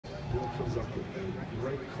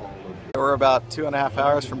We're about 2.5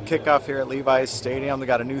 hours from kickoff here at Levi's Stadium. We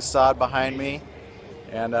got a new sod behind me,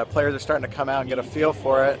 and players are starting to come out and get a feel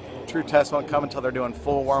for it. True test won't come until they're doing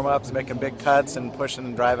full warm-ups, making big cuts, and pushing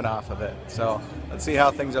and driving off of it. So let's see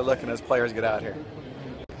how things are looking as players get out here.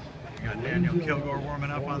 We got Daniel Kilgore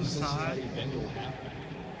warming up on the side.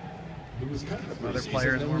 Some other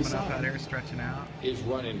players warming up out here, stretching out.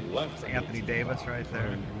 Anthony Davis right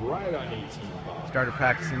there. Started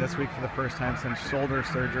practicing this week for the first time since shoulder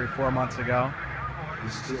surgery 4 months ago.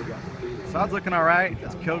 Sod's looking all right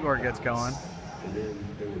as Kilgore gets going.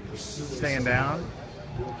 Staying down.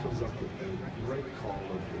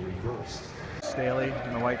 Staley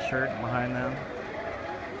in the white shirt behind them.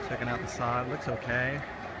 Checking out the sod. Looks okay.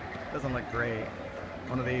 Doesn't look great.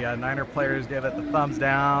 One of the Niner players gave it the thumbs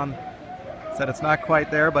down. Said it's not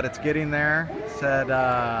quite there, but it's getting there. Said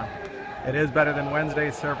it is better than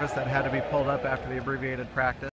Wednesday's surface that had to be pulled up after the abbreviated practice.